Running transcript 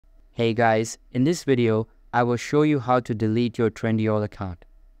Hey guys, in this video, I will show you how to delete your trendyol account.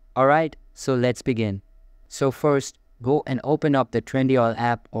 Alright, so let's begin. So first, go and open up the trendyol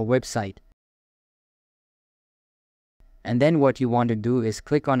app or website. And then what you want to do is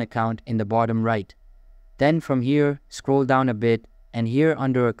click on account in the bottom right. Then from here, scroll down a bit and here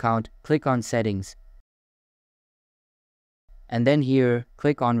under account, click on settings. And then here,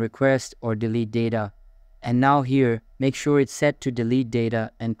 click on request or delete data. And now here, make sure it's set to delete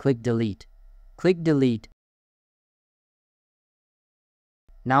data and click delete. Click delete.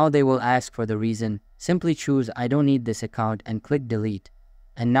 Now they will ask for the reason. Simply choose I don't need this account and click delete.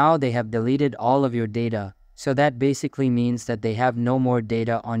 And now they have deleted all of your data. So that basically means that they have no more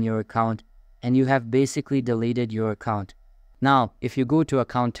data on your account and you have basically deleted your account. Now, if you go to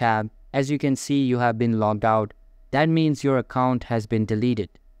account tab, as you can see you have been logged out. That means your account has been deleted.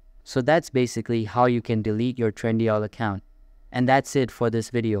 So that's basically how you can delete your trendyol account. And that's it for this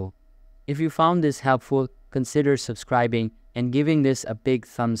video. If you found this helpful, consider subscribing and giving this a big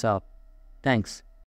thumbs up. Thanks.